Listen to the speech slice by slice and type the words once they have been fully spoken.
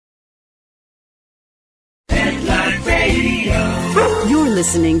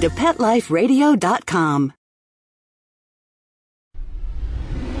listening to PetLifeRadio.com.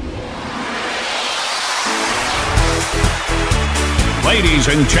 Ladies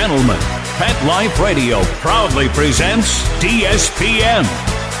and gentlemen, Pet Life Radio proudly presents DSPN,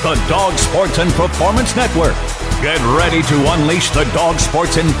 the Dog Sports and Performance Network. Get ready to unleash the dog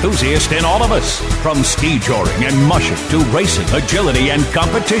sports enthusiast in all of us, from ski joring and mushing to racing, agility, and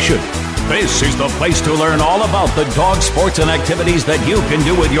competition. This is the place to learn all about the dog sports and activities that you can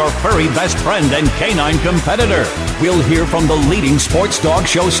do with your furry best friend and canine competitor. We'll hear from the leading sports dog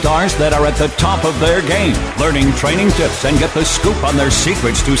show stars that are at the top of their game, learning training tips and get the scoop on their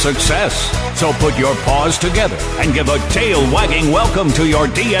secrets to success. So put your paws together and give a tail-wagging welcome to your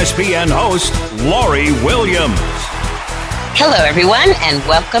DSPN host, Laurie Williams. Hello, everyone, and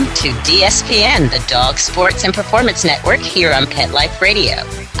welcome to DSPN, the Dog Sports and Performance Network, here on Pet Life Radio.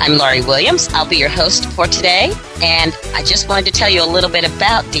 I'm Laurie Williams. I'll be your host for today, and I just wanted to tell you a little bit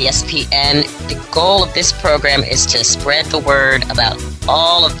about DSPN. The goal of this program is to spread the word about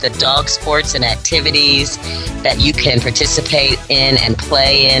all of the dog sports and activities that you can participate in and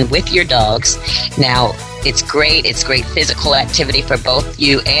play in with your dogs. Now, it's great physical activity for both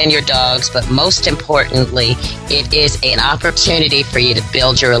you and your dogs, but most importantly, it is an opportunity for you to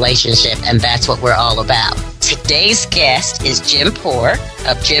build your relationship, and that's what we're all about. Today's guest is Jim Poor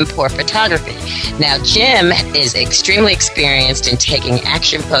of Jim Poor Photography. Now, Jim is extremely experienced in taking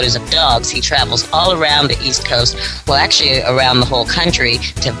action photos of dogs. He travels all around the East Coast, well, actually around the whole country,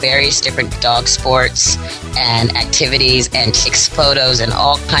 to various different dog sports and activities, and takes photos in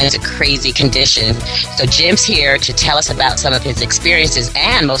all kinds of crazy conditions. So Jim's here to tell us about some of his experiences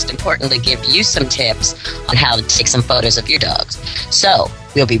and, most importantly, give you some tips on how to take some photos of your dogs. So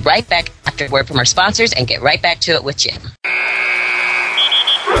we'll be right back after a word from our sponsors and get right back to it with Jim.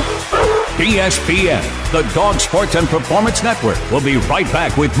 DSPN, the Dog Sports and Performance Network, will be right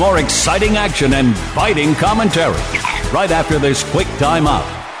back with more exciting action and biting commentary right after this quick time out.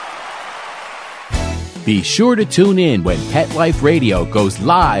 Be sure to tune in when Pet Life Radio goes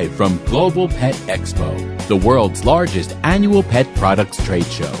live from Global Pet Expo, the world's largest annual pet products trade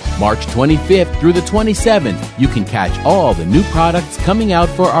show. March 25th through the 27th, you can catch all the new products coming out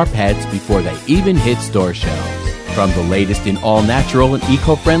for our pets before they even hit store shelves. From the latest in all-natural and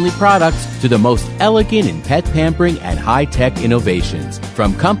eco-friendly products to the most elegant in pet pampering and high-tech innovations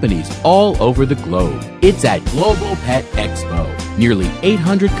from companies all over the globe. It's at Global Pet Expo. Nearly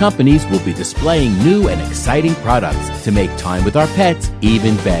 800 companies will be displaying new and exciting products to make time with our pets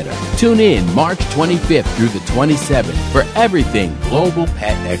even better. Tune in March 25th through the 27th for everything Global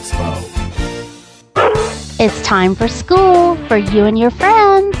Pet Expo. It's time for school for you and your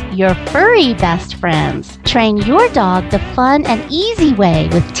friends, your furry best friends. Train your dog the fun and easy way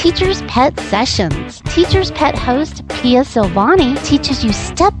with Teacher's Pet Sessions. Teacher's Pet host Pia Silvani teaches you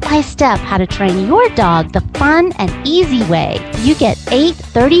step-by-step how to train your dog the fun and easy way. You get 8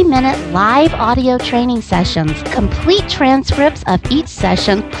 30-minute live audio training sessions, complete transcripts of each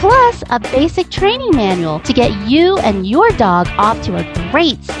session, plus a basic training manual to get you and your dog off to a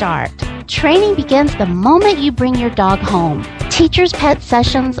great start. Training begins the moment you bring your dog home. Teacher's Pet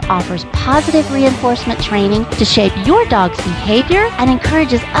Sessions offers positive reinforcement training to shape your dog's behavior and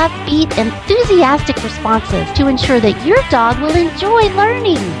encourages upbeat, enthusiastic responses to ensure that your dog will enjoy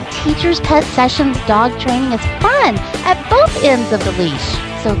learning. Teacher's Pet Sessions dog training is fun at both ends of the leash.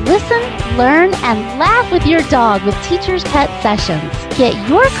 So listen, learn, and laugh with your dog with Teacher's Pet Sessions. Get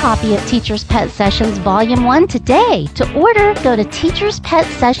your copy of Teacher's Pet Sessions Volume 1 today. To order, go to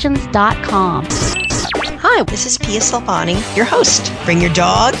teacherspetsessions.com. Hi, this is Pia Silvani, your host. Bring your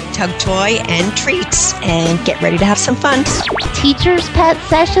dog, tug toy, and treats, and get ready to have some fun.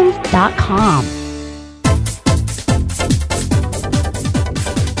 teacherspetsessions.com.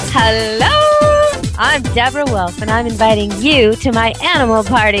 Hello! I'm Deborah Wolf, and I'm inviting you to my animal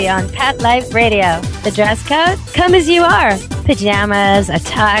party on Pet Life Radio. The dress code? Come as you are. Pajamas, a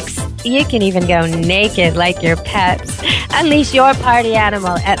tux. You can even go naked like your pets. Unleash your party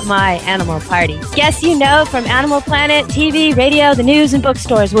animal at my animal party. Guests you know from Animal Planet, TV, radio, the news, and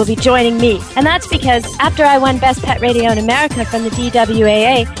bookstores will be joining me. And that's because after I won Best Pet Radio in America from the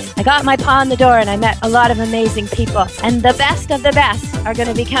DWAA, I got my paw in the door and I met a lot of amazing people. And the best of the best are going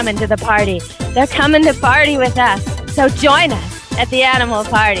to be coming to the party. They're coming to party with us. So join us at the animal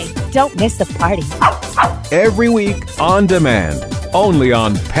party. Don't miss the party. Every week on demand, only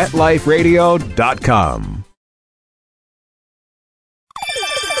on PetLifeRadio.com.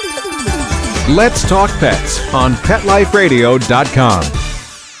 Let's Talk Pets on PetLifeRadio.com.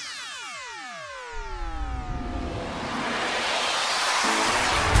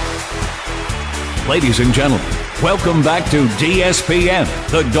 Ladies and gentlemen, welcome back to DSPN,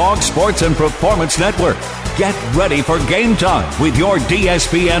 the Dog Sports and Performance Network. Get ready for game time with your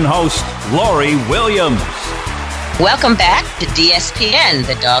DSPN host, Lori Williams. Welcome back to DSPN,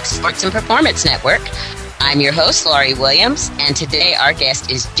 the Dog Sports and Performance Network. I'm your host, Lori Williams, and today our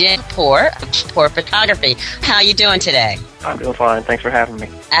guest is Jim Poor of Poor Photography. How are you doing today? I'm doing fine. Thanks for having me.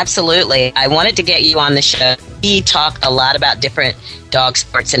 Absolutely. I wanted to get you on the show. We talk a lot about different dog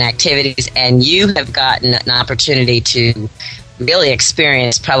sports and activities, and you have gotten an opportunity to really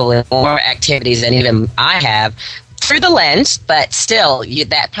experience probably more activities than even I have through the lens, but still,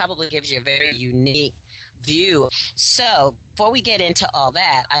 that probably gives you a very unique view. So before we get into all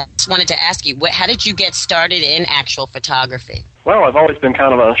that, I just wanted to ask you, how did you get started in actual photography? Well, I've always been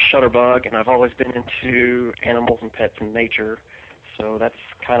kind of a shutterbug, and I've always been into animals and pets and nature, so that's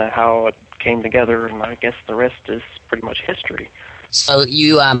kind of how it came together, and I guess the rest is pretty much history. So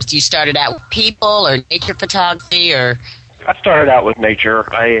you started out with people or nature photography, or? I started out with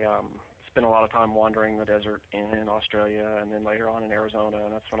nature. I spent a lot of time wandering the desert in Australia and then later on in Arizona,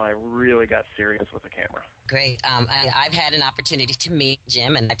 and that's when I really got serious with the camera. Great. I've had an opportunity to meet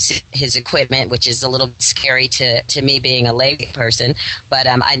Jim, and that's his equipment, which is a little scary to me being a lay person, but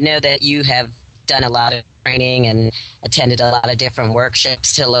I know that you have done a lot of training and attended a lot of different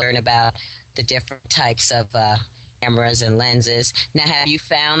workshops to learn about the different types of cameras and lenses. Now, have you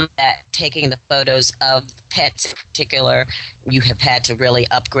found that taking the photos of pets in particular, you have had to really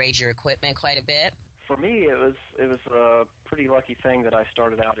upgrade your equipment quite a bit? For me, it was a pretty lucky thing that I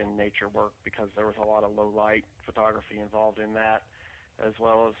started out in nature work because there was a lot of low light photography involved in that, as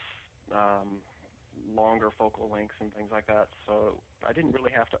well as longer focal lengths and things like that. So I didn't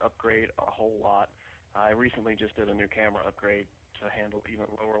really have to upgrade a whole lot. I recently just did a new camera upgrade to handle even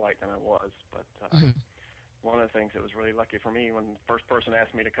lower light than I was, but one of the things that was really lucky for me, when the first person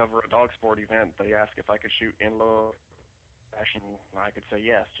asked me to cover a dog sport event, they asked if I could shoot in low fashion, and I could say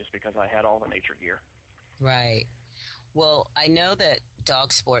yes, just because I had all the nature gear. Right. Well, I know that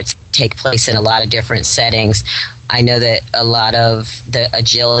dog sports take place in a lot of different settings. I know that a lot of the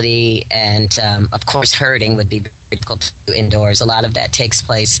agility and, of course, herding would be very difficult to do indoors. A lot of that takes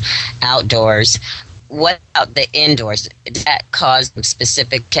place outdoors. What about the indoors? Does that cause some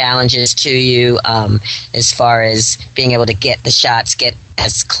specific challenges to you as far as being able to get the shots, get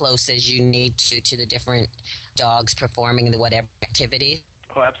as close as you need to the different dogs performing in the whatever activity?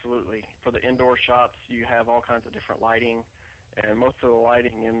 Oh, absolutely. For the indoor shots, you have all kinds of different lighting, and most of the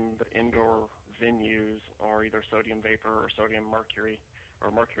lighting in the indoor venues are either sodium vapor or sodium mercury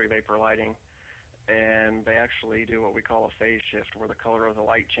or mercury vapor lighting. And they actually do what we call a phase shift, where the color of the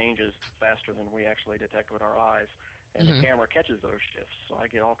light changes faster than we actually detect with our eyes. And the camera catches those shifts. So I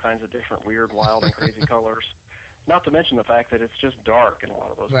get all kinds of different weird, wild, and crazy colors. Not to mention the fact that it's just dark in a lot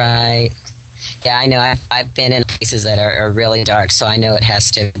of those places. Yeah, I know. I've been in places that are really dark, so I know it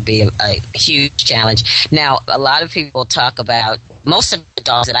has to be a huge challenge. Now, a lot of people talk about, most of the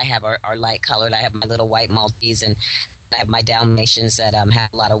dogs that I have are light-colored. I have my little white Maltese, and I have my Dalmatians that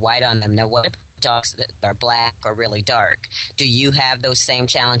have a lot of white on them. Now, what about dogs that are black or really dark? Do you have those same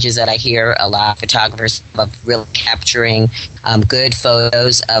challenges that I hear a lot of photographers of really capturing good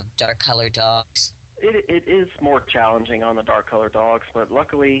photos of dark-colored dogs? It is more challenging on the dark-colored dogs, but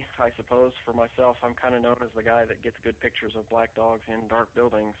luckily, I suppose, for myself, I'm kind of known as the guy that gets good pictures of black dogs in dark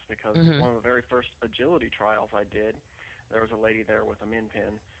buildings, because one of the very first agility trials I did, there was a lady there with a min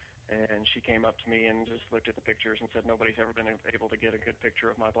pin, and she came up to me and just looked at the pictures and said, nobody's ever been able to get a good picture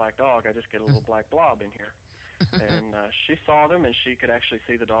of my black dog. I just get a little black blob in here. And she saw them, and she could actually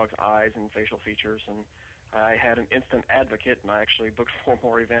see the dog's eyes and facial features, and I had an instant advocate, and I actually booked 4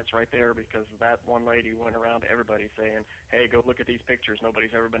 more events right there because that one lady went around to everybody saying, hey, go look at these pictures.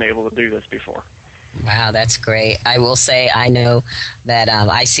 Nobody's ever been able to do this before. Wow, that's great. I will say I know that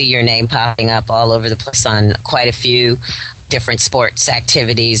I see your name popping up all over the place on quite a few different sports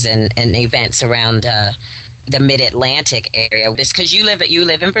activities and events around the Mid-Atlantic area. Just because you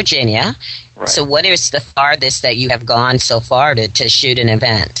live in Virginia, right. So what is the farthest that you have gone so far to shoot an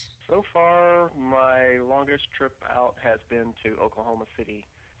event? So far, my longest trip out has been to Oklahoma City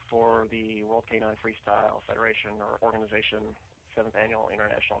for the World Canine Freestyle Federation or Organization 7th Annual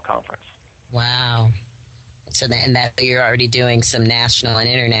International Conference. Wow. So that you're already doing some national and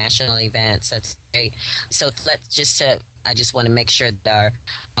international events. That's great. So I just want to make sure that our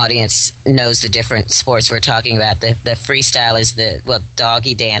audience knows the different sports we're talking about. The freestyle is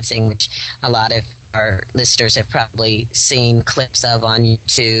doggy dancing, which a lot of our listeners have probably seen clips of on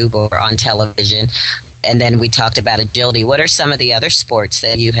YouTube or on television. And then we talked about agility. What are some of the other sports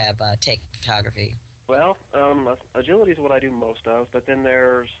that you have taken photography? Well, agility is what I do most of, but then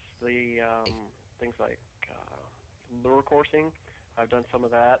there's the things like lure coursing. I've done some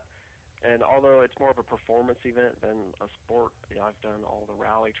of that. And although it's more of a performance event than a sport, I've done all the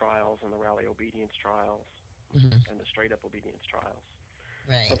rally trials and the rally obedience trials and the straight-up obedience trials.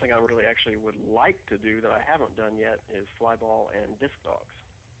 Right. Something I really actually would like to do that I haven't done yet is fly ball and disc dogs.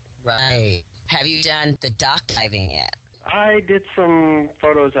 Right. Have you done the dock diving yet? I did some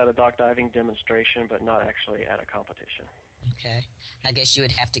photos at a dock diving demonstration, but not actually at a competition. Okay. I guess you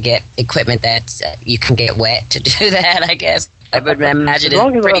would have to get equipment that you can get wet to do that, I guess. I would imagine it's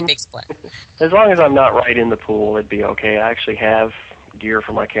a pretty big split. As long as I'm not right in the pool, it'd be okay. I actually have gear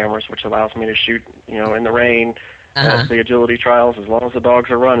for my cameras, which allows me to shoot, in the rain. The agility trials, as long as the dogs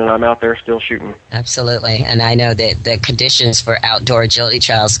are running, I'm out there still shooting. Absolutely. And I know that the conditions for outdoor agility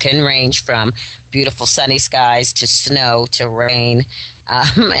trials can range from beautiful sunny skies to snow to rain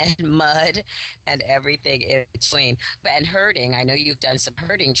and mud and everything in between. And herding, I know you've done some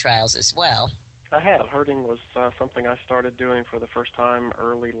herding trials as well. I have. Herding was something I started doing for the first time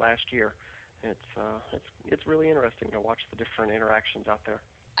early last year. It's really interesting to watch the different interactions out there.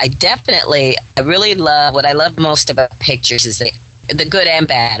 I really love, what I love most about pictures is the good and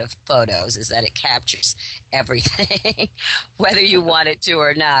bad of photos is that it captures everything, whether you want it to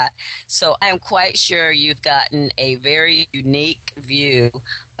or not. So I'm quite sure you've gotten a very unique view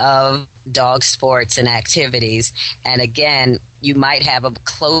of dog sports and activities. And again, you might have a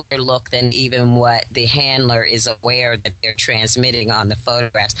closer look than even what the handler is aware that they're transmitting on the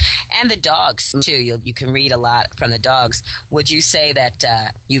photographs. And the dogs, too. You can read a lot from the dogs. Would you say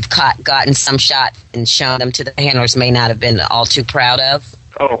that you've gotten some shot and shown them to the handlers may not have been all too proud of?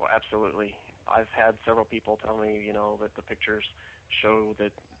 Oh, absolutely. I've had several people tell me, that the pictures show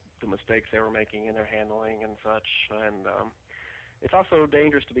that the mistakes they were making in their handling and such. And it's also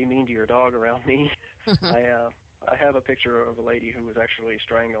dangerous to be mean to your dog around me. I have a picture of a lady who was actually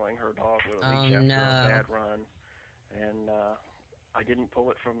strangling her dog with a leash after a bad run. And I didn't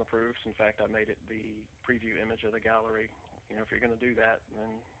pull it from the proofs. In fact, I made it the preview image of the gallery. If you're going to do that,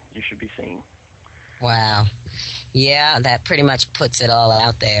 then you should be seen. Wow. Yeah, that pretty much puts it all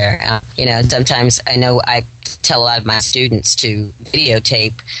out there. Sometimes I know I tell a lot of my students to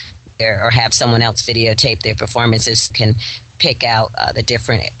videotape or have someone else videotape their performances, can pick out the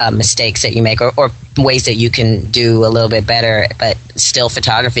different mistakes that you make or ways that you can do a little bit better, but still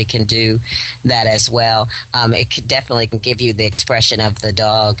photography can do that as well. It definitely can give you the expression of the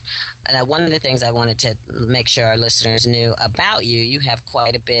dog. And one of the things I wanted to make sure our listeners knew about you have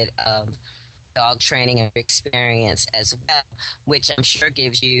quite a bit of dog training and experience as well, which I'm sure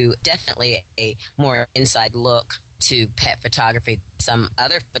gives you definitely a more inside look to pet photography some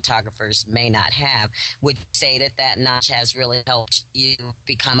other photographers may not have. Would you say that knowledge has really helped you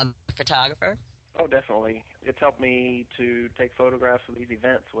become a photographer? Oh, definitely. It's helped me to take photographs of these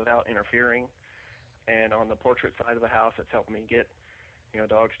events without interfering. And on the portrait side of the house, it's helped me get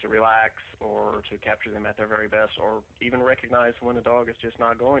dogs to relax or to capture them at their very best, or even recognize when a dog is just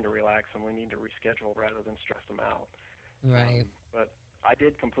not going to relax and we need to reschedule rather than stress them out. Right. But I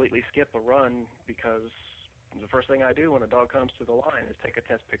did completely skip a run because the first thing I do when a dog comes to the line is take a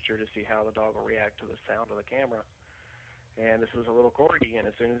test picture to see how the dog will react to the sound of the camera. And this was a little corgi, and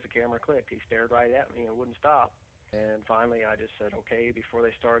as soon as the camera clicked, he stared right at me and wouldn't stop. And finally, I just said, okay, before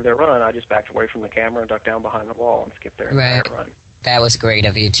they started their run, I just backed away from the camera and ducked down behind the wall and skipped their entire run. That was great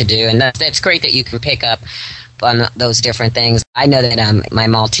of you to do, and that's great that you can pick up on those different things. I know that my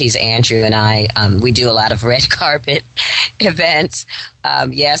Maltese Andrew and I, we do a lot of red carpet events.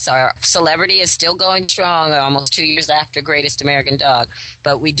 Yes, our celebrity is still going strong, almost 2 years after Greatest American Dog.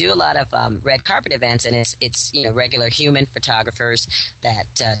 But we do a lot of red carpet events, and it's regular human photographers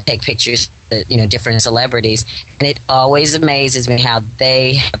that take pictures of different celebrities. And it always amazes me how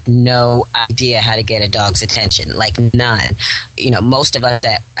they have no idea how to get a dog's attention, like none. Most of us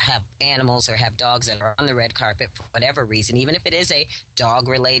that have animals or have dogs that are on the red carpet for whatever reason, even if it is a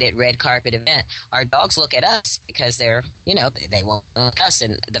dog-related red carpet event, our dogs look at us because they're, they won't look at us.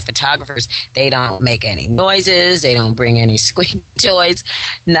 And the photographers, they don't make any noises, they don't bring any squeaky toys,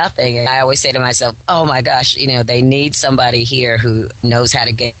 nothing. And I always say to myself, oh my gosh, they need somebody here who knows how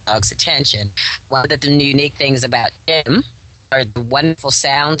to get dogs' attention. One of the unique things about Jim are the wonderful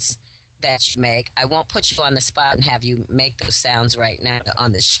sounds that you make. I won't put you on the spot and have you make those sounds right now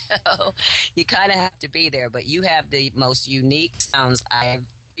on the show. You kind of have to be there, but you have the most unique sounds are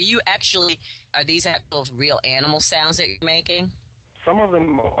these actual real animal sounds that you're making? Some of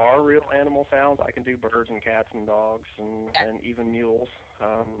them are real animal sounds. I can do birds and cats and dogs and even mules.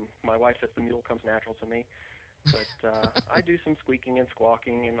 My wife says the mule comes natural to me. But I do some squeaking and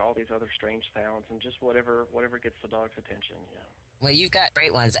squawking and all these other strange sounds and just whatever gets the dog's attention, Well, you've got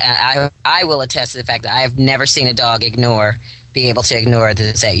great ones. I will attest to the fact that I have never seen a dog be able to ignore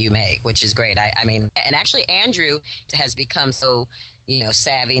the set you make, which is great. I mean, and actually Andrew has become so,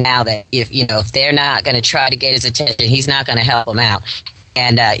 savvy now that if they're not going to try to get his attention, he's not going to help them out.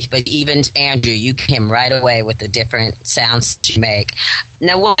 And but even Andrew, you get him right away with the different sounds you make.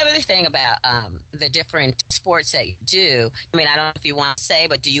 Now, one other thing about the different sports that you do, I mean, I don't know if you want to say,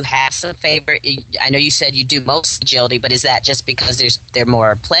 but do you have some favorite? I know you said you do most agility, but is that just because they're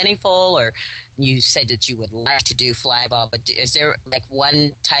more plentiful, or you said that you would like to do fly ball, but is there like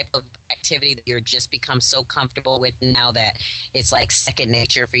one type of activity that you're just become so comfortable with now that it's like second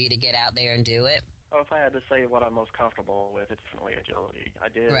nature for you to get out there and do it? Oh, if I had to say what I'm most comfortable with, it's definitely agility. I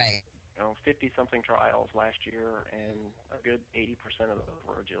did, 50-something trials last year, and a good 80% of those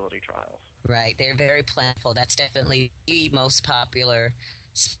were agility trials. Right. They're very plentiful. That's definitely the most popular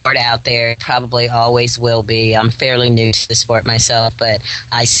sport out there. Probably always will be. I'm fairly new to the sport myself, but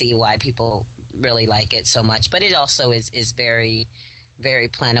I see why people really like it so much. But it also is very, very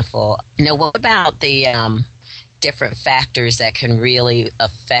plentiful. Now, what about the different factors that can really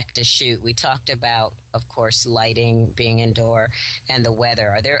affect a shoot? We talked about, of course, lighting, being indoor, and the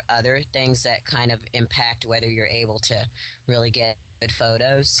weather. Are there other things that kind of impact whether you're able to really get good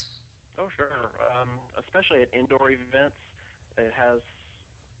photos? Oh, sure. Especially at indoor events, it has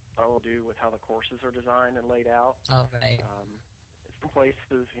all to do with how the courses are designed and laid out. Oh, right. Some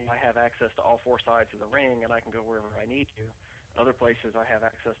places I have access to all four sides of the ring, and I can go wherever I need to. Other places I have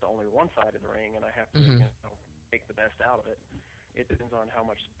access to only one side of the ring, and I have to make the best out of it. It depends on how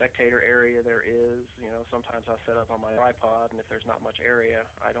much spectator area there is. Sometimes I set up on my tripod, and if there's not much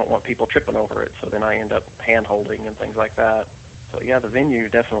area, I don't want people tripping over it, so then I end up hand-holding and things like that. So, yeah, the venue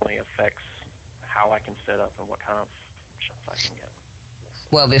definitely affects how I can set up and what kind of shots I can get.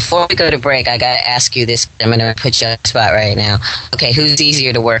 Well, before we go to break, I got to ask you this. I'm going to put you on the spot right now. Okay, who's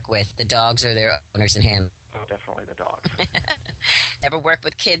easier to work with, the dogs or their owners and handlers? Oh, definitely the dogs. Never worked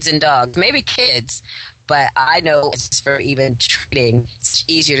with kids and dogs. Maybe kids, but I know it's for even training. It's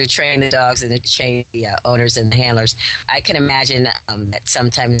easier to train the dogs than to train the owners and the handlers. I can imagine that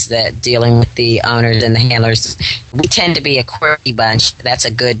sometimes that dealing with the owners and the handlers, we tend to be a quirky bunch. That's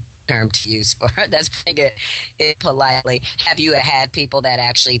a good term to use for it. That's putting it politely. Have you had people that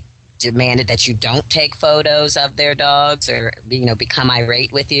actually demanded that you don't take photos of their dogs or become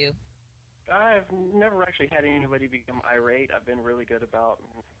irate with you? I've never actually had anybody become irate. I've been really good about,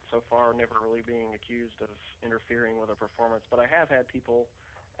 so far, never really being accused of interfering with a performance. But I have had people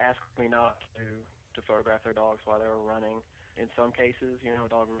ask me not to photograph their dogs while they were running. In some cases, a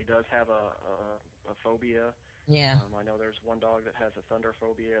dog really does have a phobia. Yeah. I know there's one dog that has a thunder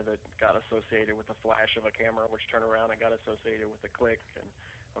phobia that got associated with the flash of a camera, which turned around and got associated with the click. And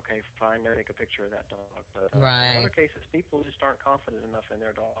okay, fine, take a picture of that dog. But in other cases, people just aren't confident enough in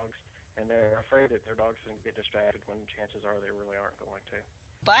their dogs, and they're afraid that their dog's going to get distracted when chances are they really aren't going to.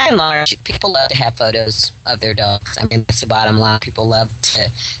 By and large, people love to have photos of their dogs. I mean, that's the bottom line. People love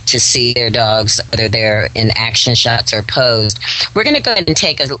to see their dogs, whether they're in action shots or posed. We're going to go ahead and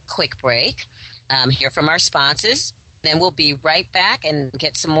take a quick break, hear from our sponsors. Then we'll be right back and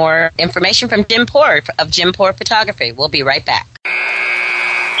get some more information from Jim Poor of Jim Poor Photography. We'll be right back.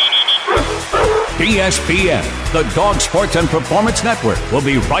 DSPN, the Dog Sports and Performance Network, will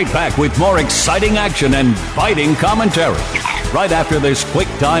be right back with more exciting action and biting commentary right after this quick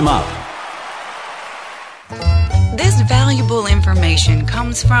timeout. This valuable information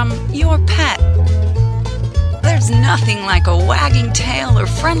comes from your pet. There's nothing like a wagging tail or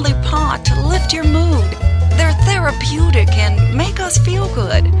friendly paw to lift your mood. They're therapeutic and make us feel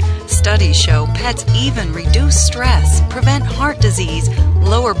good. Studies show pets even reduce stress, prevent heart disease,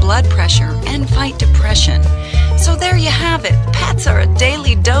 lower blood pressure, and fight depression. So there you have it. Pets are a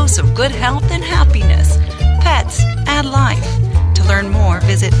daily dose of good health and happiness. Pets add life. To learn more,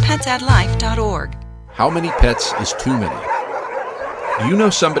 visit petsaddlife.org. How many pets is too many? Do you know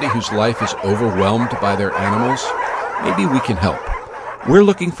somebody whose life is overwhelmed by their animals? Maybe we can help. We're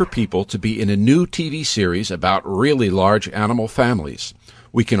looking for people to be in a new TV series about really large animal families.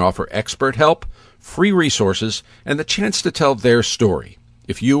 We can offer expert help, free resources, and the chance to tell their story.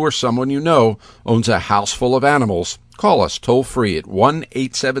 If you or someone you know owns a house full of animals, call us toll-free at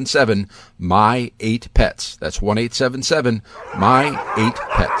 1-877-MY-8-PETS. That's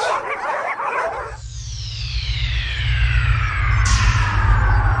 1-877-MY-8-PETS.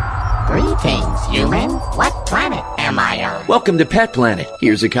 Greetings, humans. What planet am I on? Welcome to Pet Planet.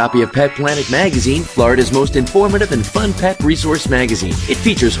 Here's a copy of Pet Planet Magazine, Florida's most informative and fun pet resource magazine. It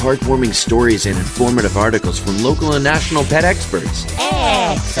features heartwarming stories and informative articles from local and national pet experts.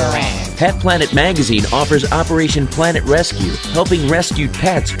 Excellent. Pet Planet Magazine offers Operation Planet Rescue, helping rescued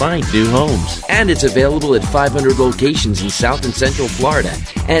pets find new homes. And it's available at 500 locations in South and Central Florida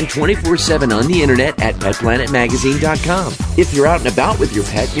and 24/7 on the internet at PetPlanetMagazine.com. If you're out and about with your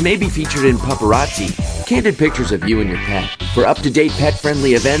pet, you may be featured in Paparazzi, candid pictures of you and your pet. For up-to-date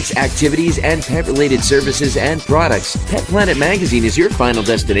pet-friendly events, activities, and pet-related services and products, Pet Planet Magazine is your final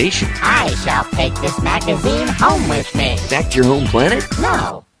destination. I shall take this magazine home with me. Back to your home planet?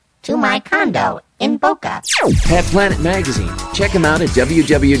 No, to my condo in Boca. Pet Planet Magazine. Check them out at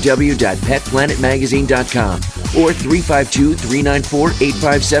www.petplanetmagazine.com or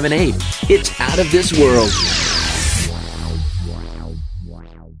 352-394-8578. It's out of this world.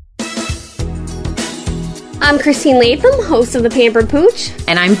 I'm Christine Latham, host of The Pampered Pooch.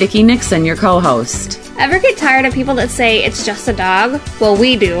 And I'm Vicki Nixon, your co-host. Ever get tired of people that say it's just a dog? Well,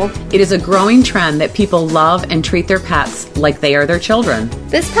 we do. It is a growing trend that people love and treat their pets like they are their children.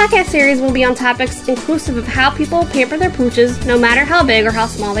 This podcast series will be on topics inclusive of how people pamper their pooches, no matter how big or how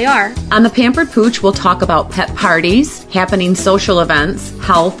small they are. On The Pampered Pooch, we'll talk about pet parties, happening social events,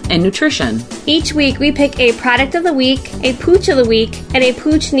 health, and nutrition. Each week, we pick a product of the week, a pooch of the week, and a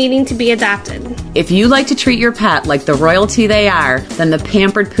pooch needing to be adopted. If you like to treat your pet like the royalty they are, then The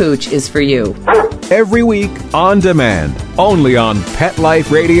Pampered Pooch is for you. Every week on demand, only on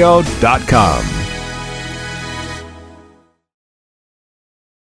PetLifeRadio.com.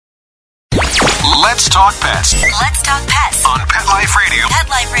 Let's talk pets. Let's talk pets On Pet Life Radio. Pet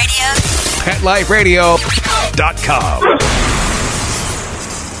Life Radio. PetLifeRadio.com.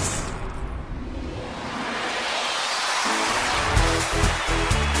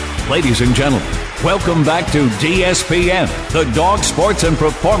 Ladies and gentlemen, welcome back to DSPN, the Dog Sports and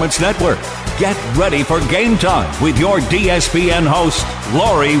Performance Network. Get ready for game time with your DSPN host,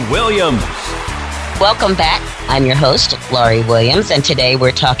 Lori Williams. Welcome back. I'm your host, Laurie Williams, and today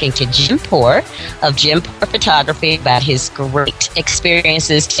we're talking to Jim Poore of Jim Poore Photography about his great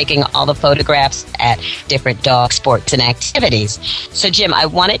experiences taking all the photographs at different dog sports and activities. So, Jim, I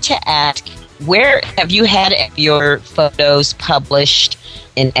wanted to ask, where have you had your photos published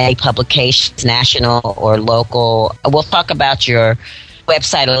in any publications, national or local? We'll talk about your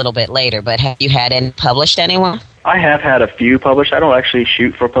website a little bit later, but have you had any published anywhere? I have had a few published. I don't actually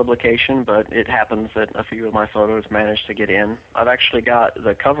shoot for publication, but it happens that a few of my photos manage to get in. I've actually got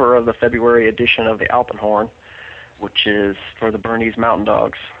the cover of the February edition of the Alpenhorn, which is for the Bernese Mountain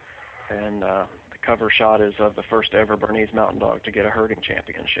Dogs. And the cover shot is of the first ever Bernese Mountain Dog to get a herding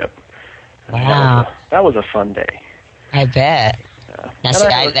championship. Wow. That was a fun day. I bet. And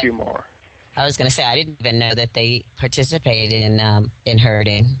I have a few more. I was going to say, I didn't even know that they participated in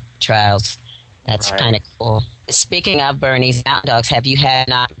herding trials. That's kind of cool. Speaking of Bernese Mountain Dogs, have you had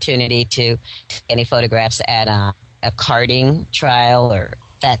an opportunity to take any photographs at a karting trial or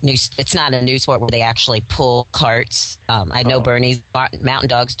that new? It's not a new sport where they actually pull carts. I know Bernese Mountain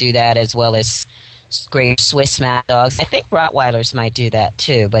Dogs do that as well as Great Swiss Mountain Dogs. I think Rottweilers might do that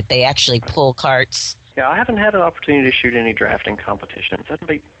too, but they actually pull carts. Yeah, I haven't had an opportunity to shoot any drafting competitions. That'd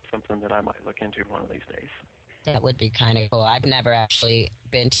be something that I might look into one of these days. That would be kind of cool. I've never actually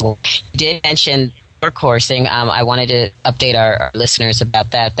been to. You did mention coursing. I wanted to update our listeners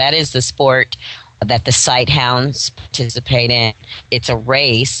about that. That is the sport that the Sighthounds participate in. It's a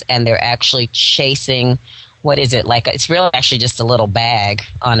race, and they're actually chasing. What is it like? It's really actually just a little bag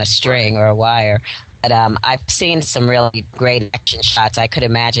on a string or a wire. But I've seen some really great action shots. I could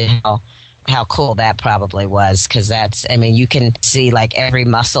imagine how cool that probably was, because you can see like every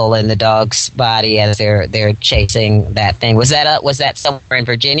muscle in the dog's body as they're chasing that thing. Was that somewhere in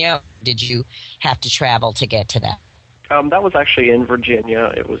Virginia? Did you have to travel to get to that? That was actually in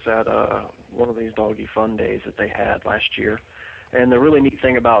Virginia. It was at one of these doggy fun days that they had last year. And the really neat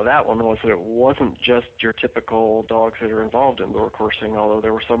thing about that one was that it wasn't just your typical dogs that are involved in lure coursing, although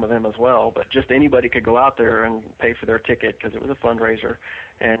there were some of them as well, but just anybody could go out there and pay for their ticket because it was a fundraiser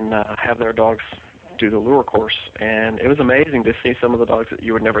and have their dogs do the lure course. And it was amazing to see some of the dogs that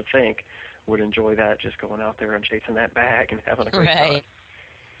you would never think would enjoy that, just going out there and chasing that bag and having a great time.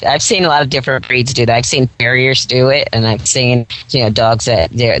 I've seen a lot of different breeds do that. I've seen terriers do it, and I've seen dogs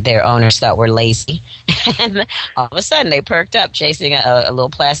that their owners thought were lazy, and all of a sudden they perked up chasing a little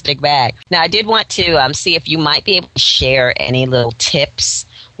plastic bag. Now, I did want to see if you might be able to share any little tips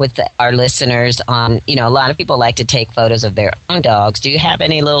with our listeners on, a lot of people like to take photos of their own dogs. Do you have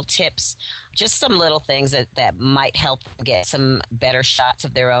any little tips, just some little things that might help them get some better shots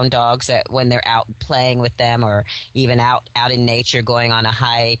of their own dogs when they're out playing with them, or even out in nature going on a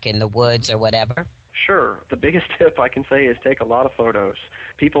hike in the woods or whatever? Sure. The biggest tip I can say is take a lot of photos.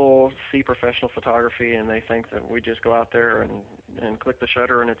 People see professional photography and they think that we just go out there and click the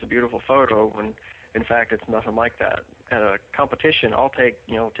shutter and it's a beautiful photo, when in fact it's nothing like that. At a competition, I'll take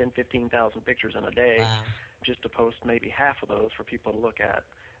 10, 15,000 pictures in a day. Wow. Just to post maybe half of those for people to look at.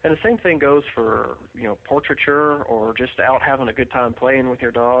 And the same thing goes for portraiture, or just out having a good time playing with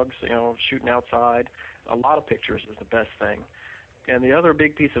your dogs, shooting outside. A lot of pictures is the best thing. And the other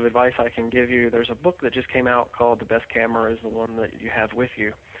big piece of advice I can give you, there's a book that just came out called The Best Camera is the One That You Have With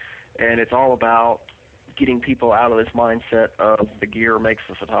You. And it's all about getting people out of this mindset of the gear makes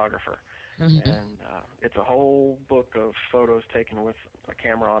the photographer. Mm-hmm. And it's a whole book of photos taken with a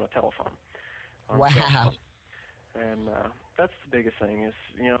camera on a telephone. Wow. And that's the biggest thing is,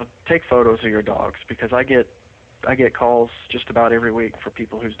 take photos of your dogs, because I get calls just about every week for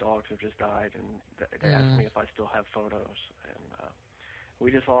people whose dogs have just died, and they ask me if I still have photos. And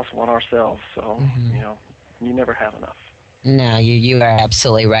we just lost one ourselves, so, you never have enough. No, you are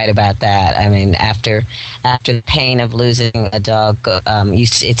absolutely right about that. I mean, after the pain of losing a dog,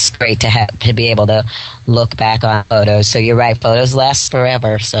 it's great to be able to look back on photos. So you're right, photos last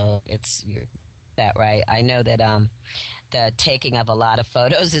forever. So you're that right. I know that the taking of a lot of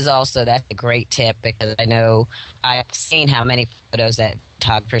photos that's a great tip, because I know I've seen how many photos that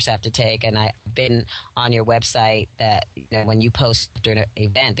photographers have to take, and I've been on your website that when you post after an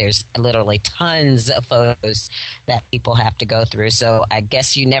event, there's literally tons of photos that people have to go through. So I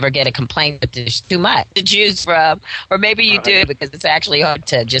guess you never get a complaint that there's too much to choose from, or maybe you do, because it's actually hard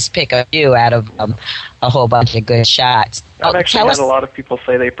to just pick a few out of a whole bunch of good shots. I've actually had a lot of people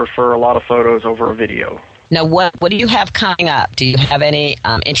say they prefer a lot of photos over a video. Now, what do you have coming up? Do you have any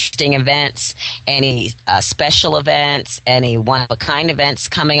interesting events, any special events, any one-of-a-kind events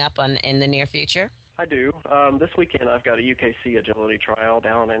coming up in the near future? I do. This weekend I've got a UKC agility trial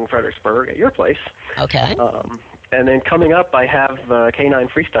down in Fredericksburg at your place. Okay. And then coming up, I have Canine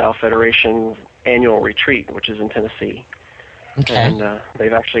Freestyle Federation annual retreat, which is in Tennessee. Okay. And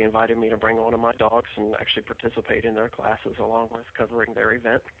they've actually invited me to bring one of my dogs and actually participate in their classes along with covering their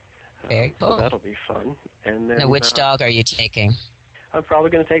event. Very cool. So that'll be fun. And then, now, which dog are you taking? I'm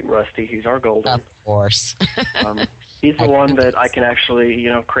probably going to take Rusty. He's our golden. Of course. He's the one that I can actually,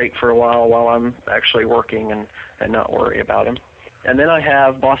 crate for a while I'm actually working and not worry about him. And then I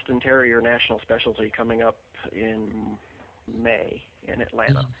have Boston Terrier National Specialty coming up in May in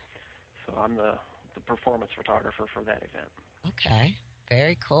Atlanta. Mm-hmm. So I'm the performance photographer for that event. Okay.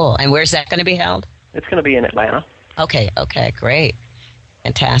 Very cool. And where's that going to be held? It's going to be in Atlanta. Okay, great.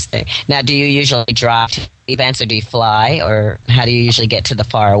 Fantastic. Now, do you usually drive to events, or do you fly, or how do you usually get to the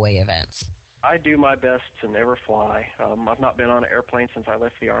faraway events? I do my best to never fly. I've not been on an airplane since I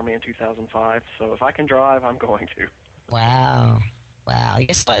left the Army in 2005, so if I can drive, I'm going to. Wow.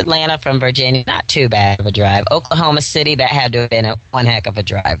 Yes, Atlanta from Virginia, not too bad of a drive. Oklahoma City, that had to have been one heck of a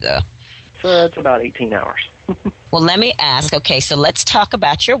drive, though. So it's about 18 hours. Well, let me ask, okay, so let's talk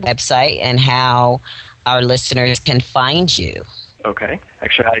about your website and how our listeners can find you. Okay.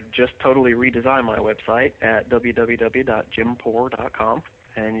 Actually, I just totally redesigned my website at www.jimpoor.com,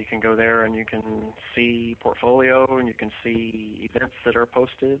 and you can go there and you can see portfolio and you can see events that are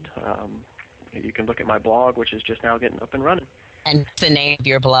posted. You can look at my blog, which is just now getting up and running. And what's the name of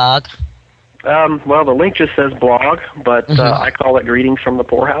your blog? Well, the link just says blog, but I call it Greetings from the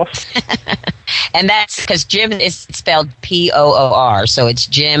Poorhouse. And that's because Jim is spelled Poor, so it's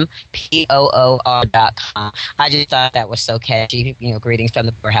JimPoor.com. I just thought that was so catchy, Greetings from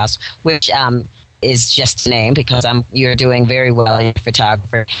the Poorhouse, which is just a name because you're doing very well in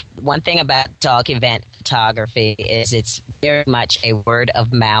photography. One thing about dog event photography is it's very much a word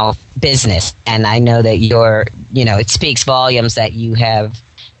of mouth business, and I know that it speaks volumes that you have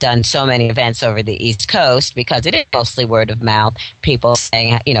done so many events over the East Coast, because it is mostly word of mouth. People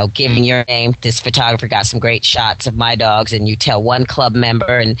saying, giving your name, this photographer got some great shots of my dogs, and you tell one club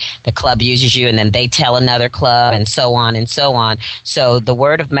member and the club uses you, and then they tell another club, and so on and so on. So the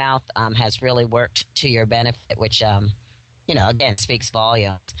word of mouth has really worked to your benefit, which again, speaks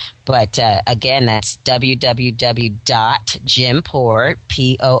volumes. But again, that's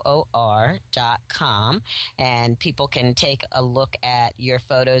www.jimpoor.com, and people can take a look at your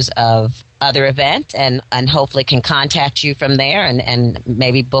photos of other events and hopefully can contact you from there and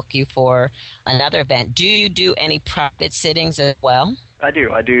maybe book you for another event. Do you do any private sittings as well? I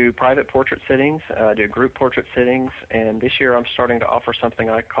do. I do private portrait sittings. I do group portrait sittings. And this year I'm starting to offer something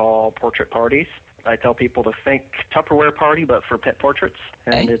I call portrait parties. I tell people to think Tupperware party, but for pet portraits.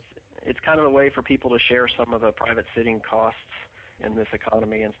 And it's kind of a way for people to share some of the private sitting costs in this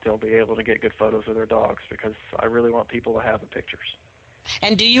economy and still be able to get good photos of their dogs, because I really want people to have the pictures.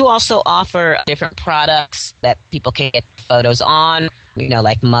 And do you also offer different products that people can get photos on,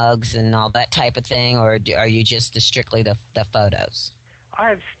 like mugs and all that type of thing, or are you just strictly the photos?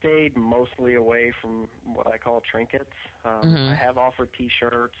 I've stayed mostly away from what I call trinkets. I have offered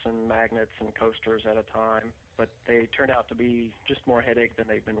T-shirts and magnets and coasters at a time, but they turned out to be just more headache than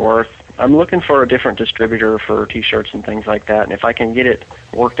they've been worth. I'm looking for a different distributor for T-shirts and things like that, and if I can get it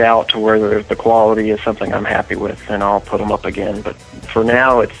worked out to where the quality is something I'm happy with, then I'll put them up again. But for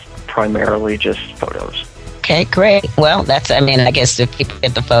now, it's primarily just photos. Okay, great. Well, I guess if people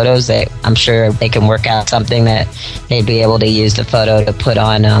get the photos, I'm sure they can work out something that they'd be able to use the photo to put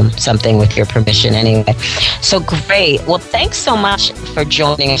on something with your permission anyway. So great. Well, thanks so much for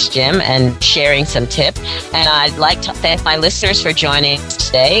joining us, Jim, and sharing some tips. And I'd like to thank my listeners for joining us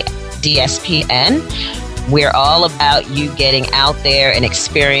today, DSPN. We're all about you getting out there and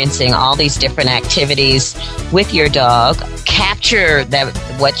experiencing all these different activities with your dog. Capture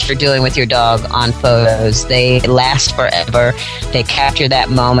what you're doing with your dog on photos. They last forever. They capture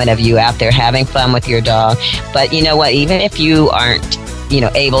that moment of you out there having fun with your dog. But you know what? Even if you aren't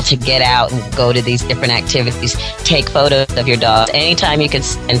able to get out and go to these different activities, take photos of your dogs. Anytime you can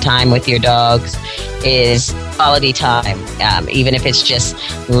spend time with your dogs is quality time, even if it's just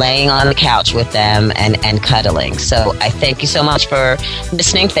laying on the couch with them and cuddling. So I thank you so much for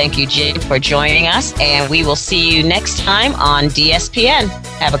listening. Thank you, Jim, for joining us, and we will see you next time on DSPN.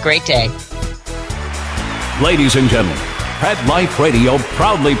 Have a great day. Ladies and gentlemen, Pet Life Radio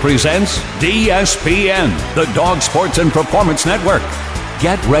proudly presents DSPN, the Dog Sports and Performance Network.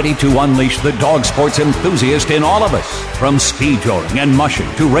 Get ready to unleash the dog sports enthusiast in all of us, from speed joring and mushing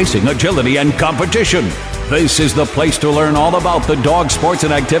to racing, agility, and competition. This is the place to learn all about the dog sports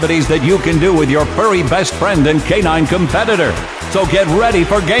and activities that you can do with your furry best friend and canine competitor. So get ready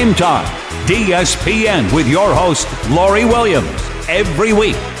for game time. DSPN with your host, Lori Williams, every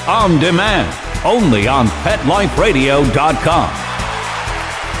week on demand, only on PetLifeRadio.com.